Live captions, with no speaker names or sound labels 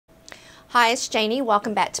Hi, it's Janie.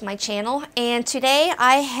 Welcome back to my channel, and today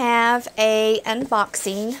I have a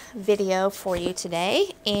unboxing video for you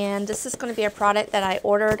today, and this is going to be a product that I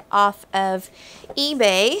ordered off of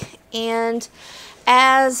eBay. And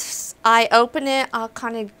as I open it, I'll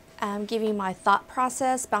kind of give you my thought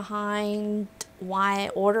process behind why I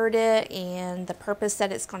ordered it and the purpose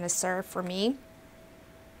that it's going to serve for me.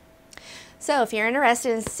 So if you're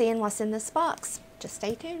interested in seeing what's in this box, just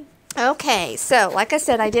stay tuned. Okay, so like I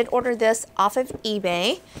said, I did order this off of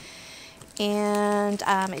eBay, and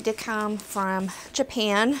it did come from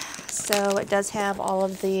Japan, so it does have all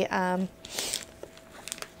of the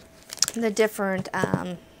different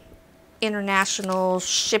international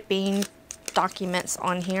shipping documents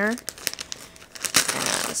on here. And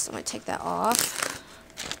so I'm going to take that off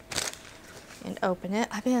and open it.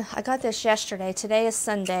 I got this yesterday. Today is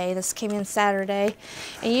Sunday. This came in Saturday.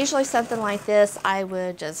 And usually something like this I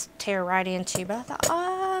would just tear right into. But I thought,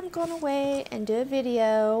 oh, I'm going to wait and do a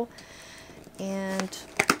video. And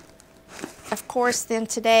of course, then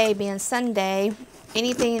today being Sunday,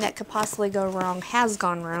 anything that could possibly go wrong has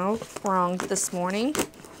gone wrong this morning.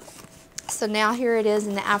 So now here it is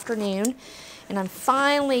in the afternoon. And I'm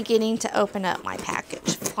finally getting to open up my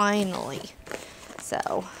package. Finally.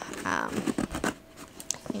 So,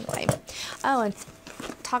 anyway. Oh, and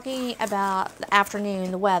talking about the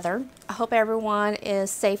afternoon, the weather. I hope everyone is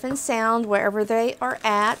safe and sound wherever they are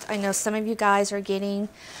at. I know some of you guys are getting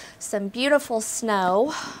some beautiful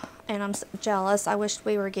snow, and I'm jealous. I wish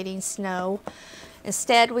we were getting snow.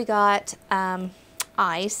 Instead, we got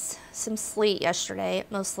ice, some sleet yesterday. It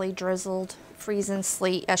mostly drizzled, freezing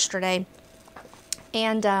sleet yesterday.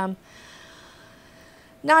 And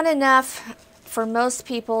not enough for most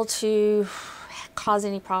people to cause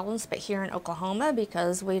any problems, but here in Oklahoma,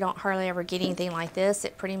 because we don't hardly ever get anything like this,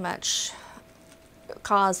 it pretty much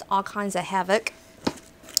caused all kinds of havoc.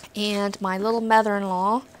 And my little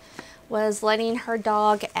mother-in-law was letting her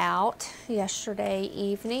dog out yesterday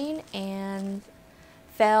evening and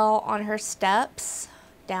fell on her steps,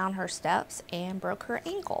 down her steps, and broke her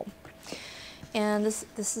ankle. And this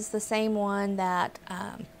is the same one that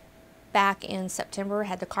back in September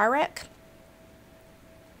had the car wreck.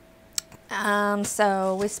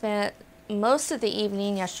 So we spent most of the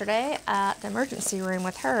evening yesterday at the emergency room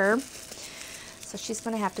with her. So she's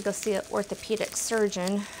going to have to go see an orthopedic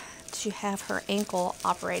surgeon to have her ankle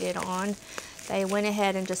operated on. They went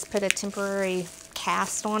ahead and just put a temporary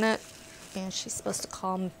cast on it, and she's supposed to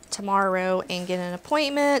call tomorrow and get an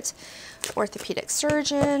appointment, orthopedic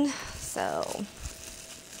surgeon. So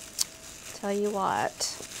tell you what.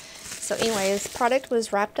 So anyway, this product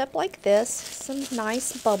was wrapped up like this. Some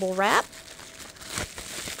nice bubble wrap.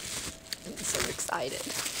 I'm so excited.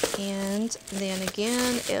 And then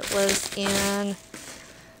again, it was in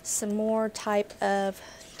some more type of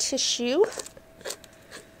tissue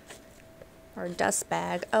or dust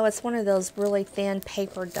bag. Oh, it's one of those really thin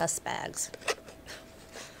paper dust bags. I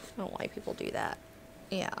don't know why people do that.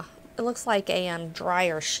 Yeah, it looks like a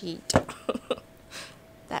dryer sheet.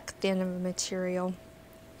 That thin of a material.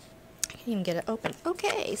 I can't even get it open.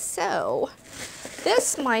 Okay, so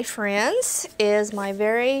this, my friends, is my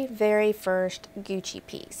very, very first Gucci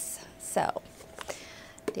piece. So,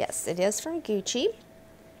 yes, it is from Gucci.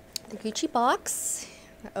 The Gucci box.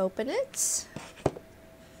 Open it.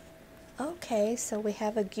 Okay, so we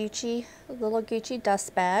have a little Gucci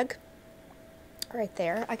dust bag right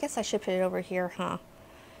there. I guess I should put it over here, huh?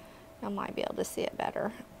 I might be able to see it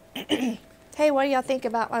better. Hey, what do y'all think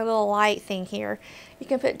about my little light thing here? You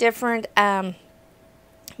can put different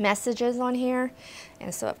messages on here.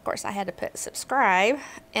 And so, of course, I had to put subscribe.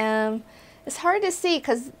 It's hard to see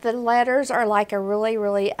because the letters are like a really,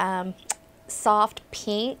 really soft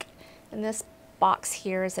pink. And this box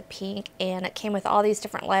here is a pink. And it came with all these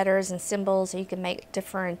different letters and symbols. So you can make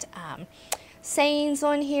different sayings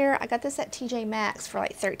on here. I got this at TJ Maxx for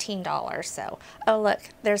like $13. So, oh, look,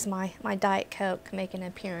 there's my Diet Coke making an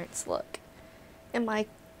appearance. Look. In my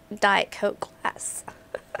Diet Coke glass.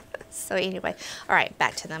 So anyway, all right,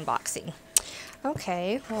 back to the unboxing.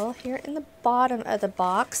 Okay, well, here in the bottom of the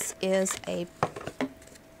box is a...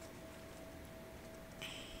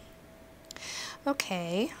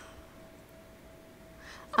 Okay.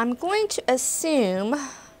 I'm going to assume,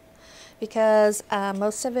 because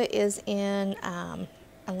most of it is in a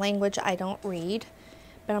language I don't read,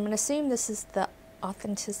 but I'm going to assume this is the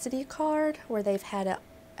authenticity card where they've had it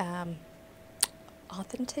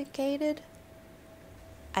authenticated.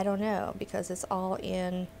 I don't know, because it's all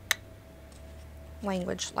in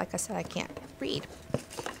language, like I said, I can't read.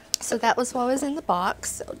 So that was what was in the box.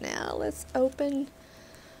 So now let's open.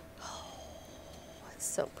 Oh, it's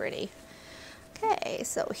so pretty. Okay,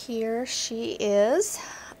 so here she is.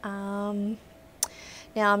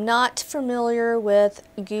 Now, I'm not familiar with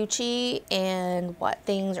Gucci and what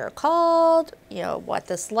things are called, you know, what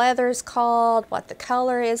this leather is called, what the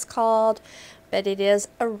color is called, but it is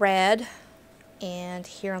a red. And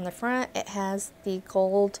here on the front, it has the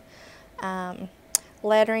gold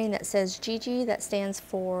lettering that says Gigi, that stands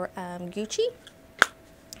for Gucci.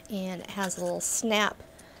 And it has a little snap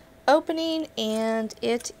opening, and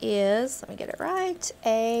it is, let me get it right,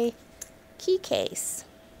 a key case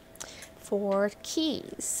for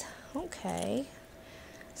keys. Okay,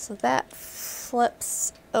 so that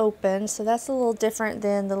flips open, so that's a little different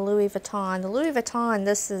than the Louis Vuitton. The Louis Vuitton,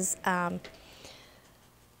 this is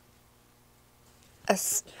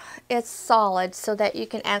it's solid so that you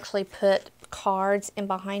can actually put cards in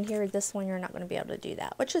behind here. This one you're not going to be able to do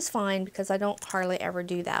that, which is fine because I don't hardly ever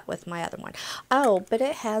do that with my other one. Oh, but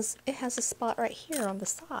it has a spot right here on the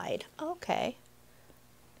side. Okay,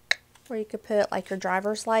 where you could put like your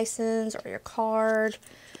driver's license or your card,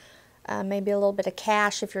 maybe a little bit of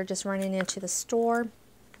cash if you're just running into the store.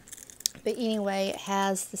 But anyway, it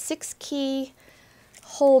has the 6 key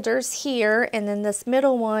holders here, and then this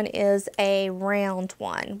middle one is a round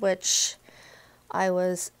one, which I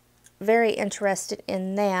was very interested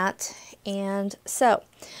in that. And so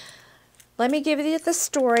let me give you the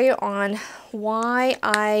story on why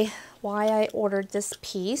I ordered this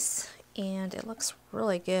piece. And it looks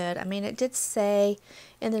really good. I mean, it did say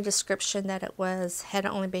in the description that it had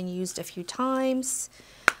only been used a few times.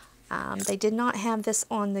 They did not have this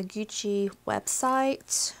on the Gucci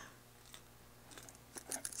website.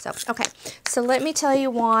 So, okay, so let me tell you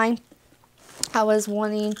why I was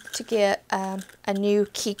wanting to get a new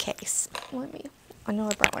key case. I know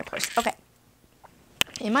I brought my purse. Okay,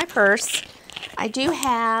 in my purse, I do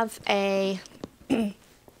have a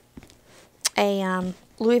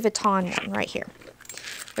Louis Vuitton one right here,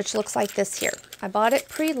 which looks like this here. I bought it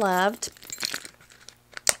pre-loved,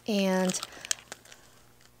 and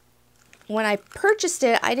when I purchased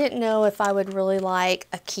it, I didn't know if I would really like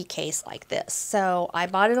a key case like this. So I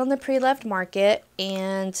bought it on the pre-loved market,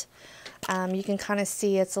 and you can kind of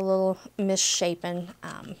see it's a little misshapen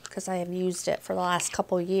because I have used it for the last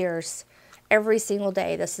couple years. Every single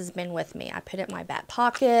day this has been with me. I put it in my back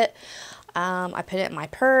pocket, I put it in my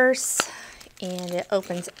purse, and it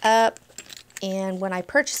opens up. And when I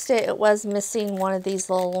purchased it, it was missing one of these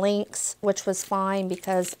little links, which was fine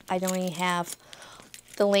because I don't even have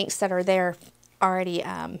the links that are there already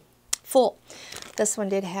full. This one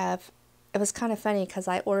did have, it was kind of funny because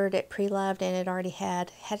I ordered it pre-loved and it already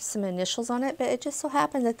had some initials on it, but it just so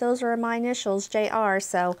happened that those are my initials, JR,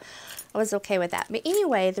 so I was okay with that. But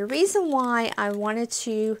anyway, the reason why I wanted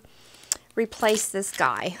to replace this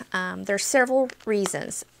guy, there's several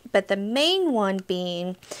reasons, but the main one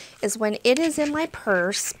being is when it is in my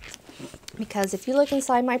purse, because if you look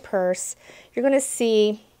inside my purse, you're going to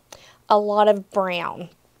see a lot of brown,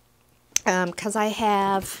 because I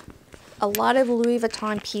have a lot of Louis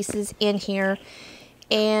Vuitton pieces in here,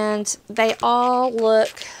 and they all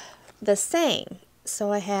look the same.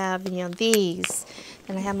 So I have, you know, these,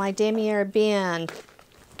 and I have my Damier Bin,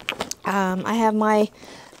 I have my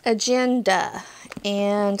Agenda,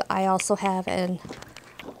 and I also have an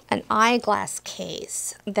eyeglass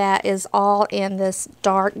case that is all in this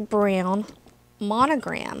dark brown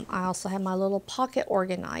monogram. I also have my little pocket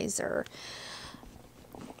organizer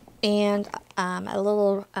and a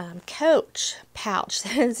little Coach pouch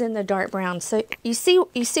that is in the dark brown. So you see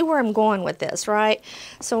where I'm going with this, right?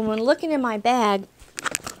 So when looking in my bag,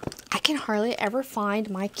 I can hardly ever find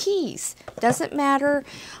my keys. Doesn't matter.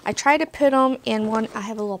 I try to put them in one. I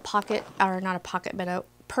have a little pocket, or not a pocket, but a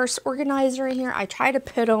purse organizer in here. I try to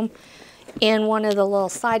put them in one of the little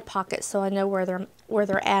side pockets so I know where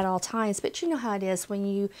they're at all times. But you know how it is when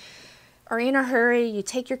you are in a hurry, you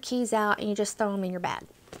take your keys out and you just throw them in your bag.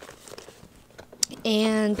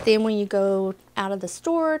 And then when you go out of the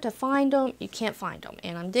store to find them, you can't find them.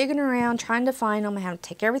 And I'm digging around trying to find them. I have to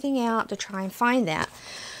take everything out to try and find that.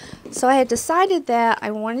 So I had decided that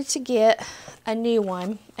I wanted to get a new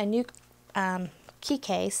one, a new key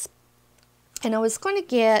case. And I was going to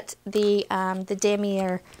get the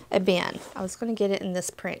Damier Bin. I was going to get it in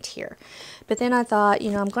this print here. But then I thought,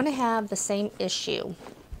 you know, I'm going to have the same issue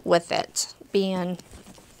with it being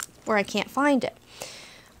where I can't find it.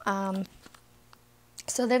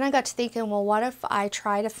 So then I got to thinking, well, what if I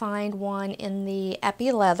try to find one in the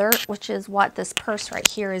epi leather, which is what this purse right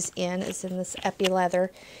here is in this epi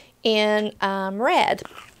leather, in red.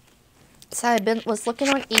 So I was looking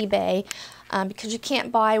on eBay because you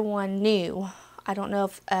can't buy one new. I don't know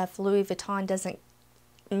if Louis Vuitton doesn't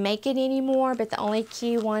make it anymore, but the only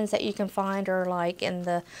key ones that you can find are like in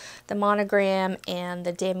the monogram and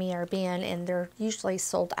the demi urbaine, and they're usually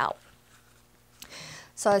sold out.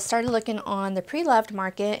 So I started looking on the pre-loved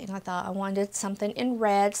market, and I thought I wanted something in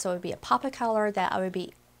red, so it would be a pop of color that would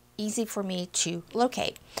be easy for me to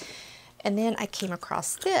locate. And then I came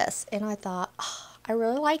across this, and I thought, oh, I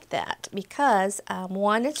really like that because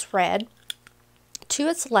 1, it's red, 2,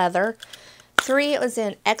 it's leather, 3, it was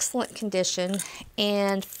in excellent condition,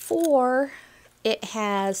 and 4, it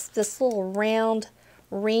has this little round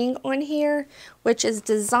ring on here, which is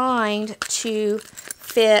designed to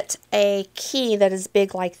fit a key that is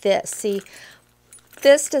big like this. See,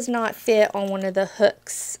 this does not fit on one of the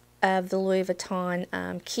hooks of the Louis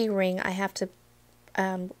Vuitton key ring. I have to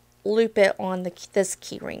loop it on this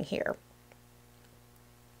key ring here.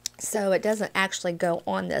 So it doesn't actually go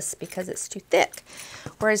on this because it's too thick.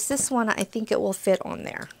 Whereas this one, I think it will fit on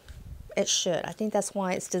there. It should. I think that's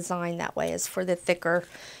why it's designed that way, is for the thicker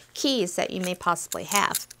keys that you may possibly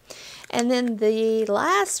have. And then the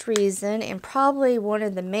last reason, and probably one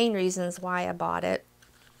of the main reasons why I bought it,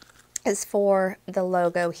 is for the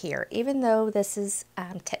logo here. Even though this is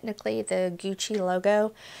technically the Gucci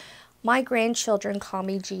logo, my grandchildren call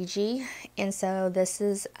me Gigi, and so this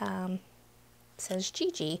is says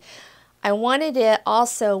Gigi. I wanted it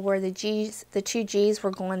also where the two G's were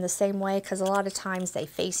going the same way, because a lot of times they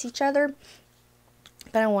face each other.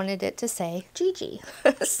 But I wanted it to say Gigi.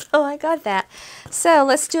 So I got that. So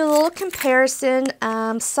let's do a little comparison.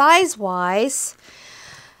 Size-wise,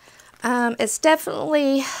 it's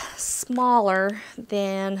definitely smaller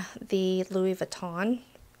than the Louis Vuitton.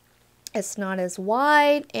 It's not as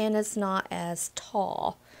wide and it's not as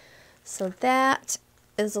tall. So that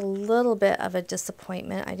is a little bit of a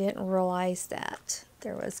disappointment. I didn't realize that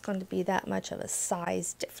there was going to be that much of a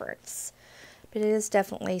size difference. But it is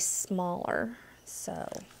definitely smaller. So,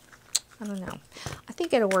 I don't know. I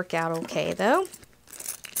think it'll work out okay, though.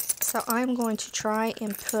 So, I'm going to try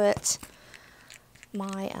and put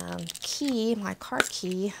my key, my car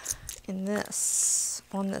key, in this,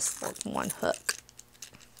 on this one hook.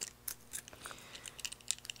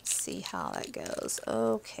 Let's see how that goes.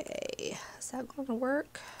 Okay. Is that going to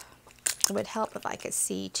work? It would help if I could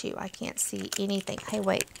see, too. I can't see anything. Hey,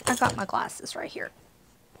 wait. I got my glasses right here.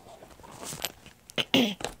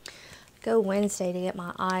 Go Wednesday to get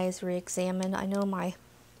my eyes re-examined. I know my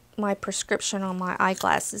prescription on my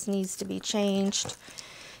eyeglasses needs to be changed,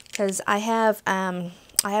 because I have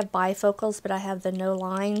bifocals, but I have the no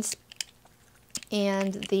lines,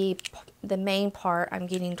 and the main part I'm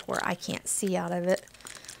getting to where I can't see out of it.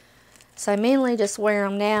 So I mainly just wear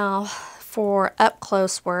them now for up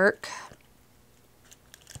close work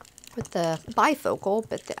with the bifocal,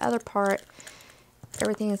 but the other part,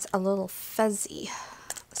 everything's a little fuzzy.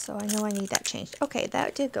 So I know I need that changed. Okay,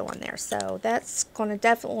 that did go on there. So that's going to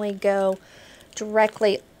definitely go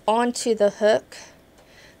directly onto the hook.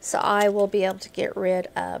 So I will be able to get rid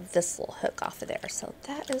of this little hook off of there. So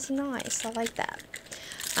that is nice. I like that.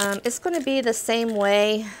 It's going to be the same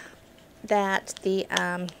way that the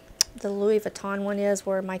Louis Vuitton one is,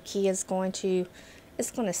 where my key is going to, it's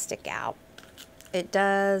going to stick out. It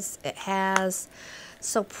does. It has.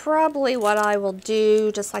 So probably what I will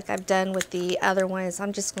do, just like I've done with the other one, is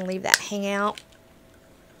I'm just going to leave that hang out,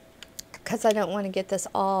 because I don't want to get this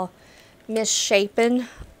all misshapen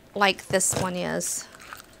like this one is.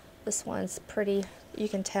 This one's pretty, you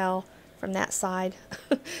can tell from that side.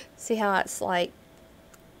 See how it's like,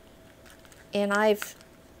 and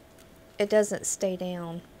it doesn't stay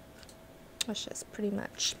down. That's just pretty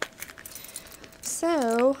much.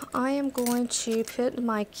 So I am going to put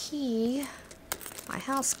my key, my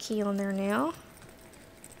house key, on there now.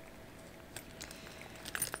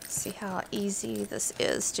 See how easy this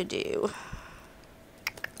is to do.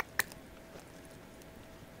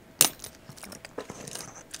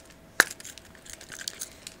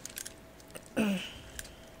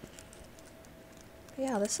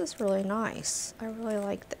 Yeah, this is really nice. I really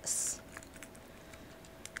like this.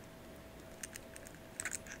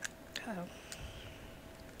 Oh.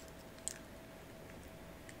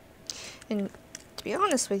 And to be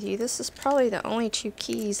honest with you, this is probably the only two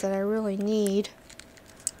keys that I really need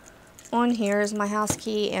on here, is my house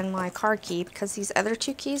key and my car key, because these other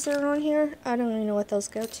two keys that are on here, I don't even know what those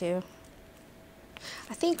go to.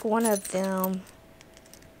 I think one of them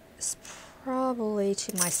is probably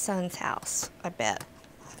to my son's house, I bet.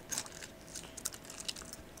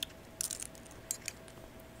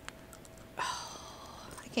 Oh,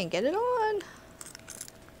 I can't get it on.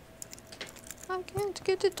 I can't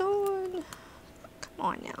get it on. Come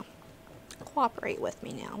on now. Cooperate with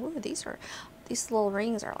me now. Ooh, these little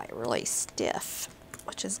rings are like really stiff.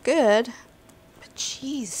 which is good. But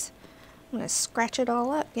jeez, I'm going to scratch it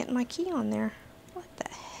all up getting my key on there. What the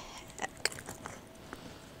heck?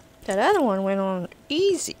 That other one went on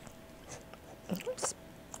easy. Oops.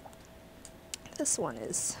 This one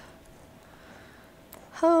is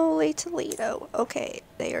holy Toledo. Okay,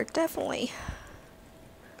 they are definitely,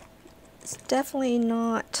 it's definitely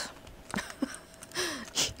not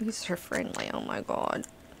user friendly. Oh my god.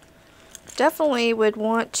 Definitely would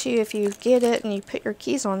want to, if you get it and you put your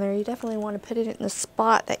keys on there, you definitely want to put it in the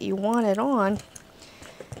spot that you want it on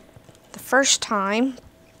the first time,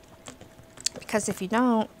 because if you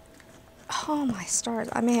don't, oh my stars,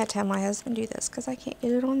 I may have to have my husband do this because I can't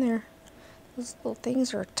get it on there. Those little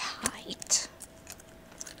things are tight.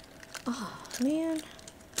 Oh man,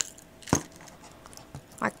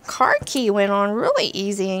 my car key went on really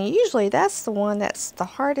easy, and usually that's the one that's the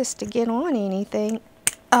hardest to get on anything.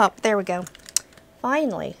 Oh, there we go.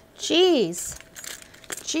 Finally. Jeez.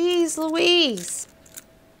 Jeez Louise.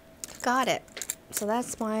 Got it. So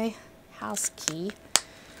that's my house key.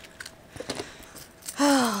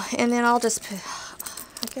 Oh, and then I'll just put,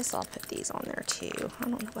 I guess I'll put these on there too. I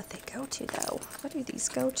don't know what they go to though. What do these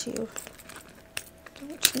go to?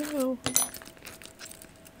 Don't you know?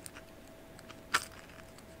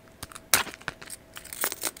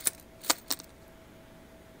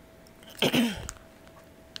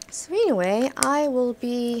 So anyway, I will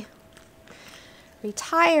be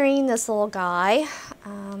retiring this little guy.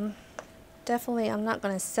 Definitely, I'm not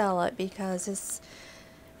going to sell it because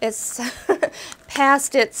it's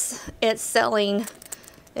past its selling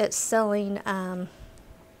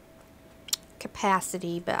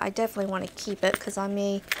capacity. But I definitely want to keep it because I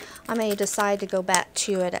may decide to go back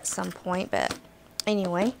to it at some point. But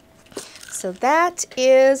anyway, so that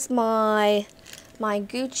is my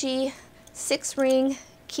Gucci 6-ring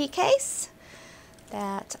key case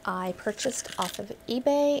that I purchased off of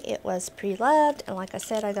eBay. It was pre-loved, and like I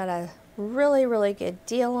said, I got a really good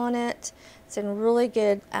deal on it. It's in really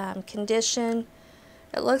good condition.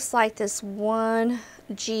 It looks like this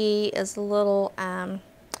 1G is a little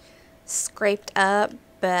scraped up,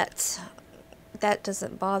 but that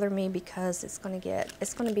doesn't bother me because it's going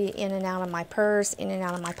to be in and out of my purse, in and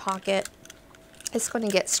out of my pocket. It's going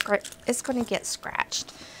to get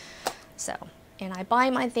scratched. So, and I buy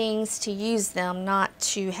my things to use them, not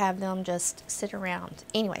to have them just sit around.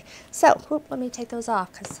 Anyway, so let me take those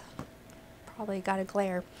off because probably got a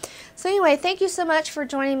glare. So anyway, thank you so much for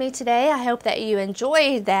joining me today. I hope that you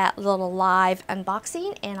enjoyed that little live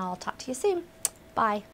unboxing, and I'll talk to you soon. Bye.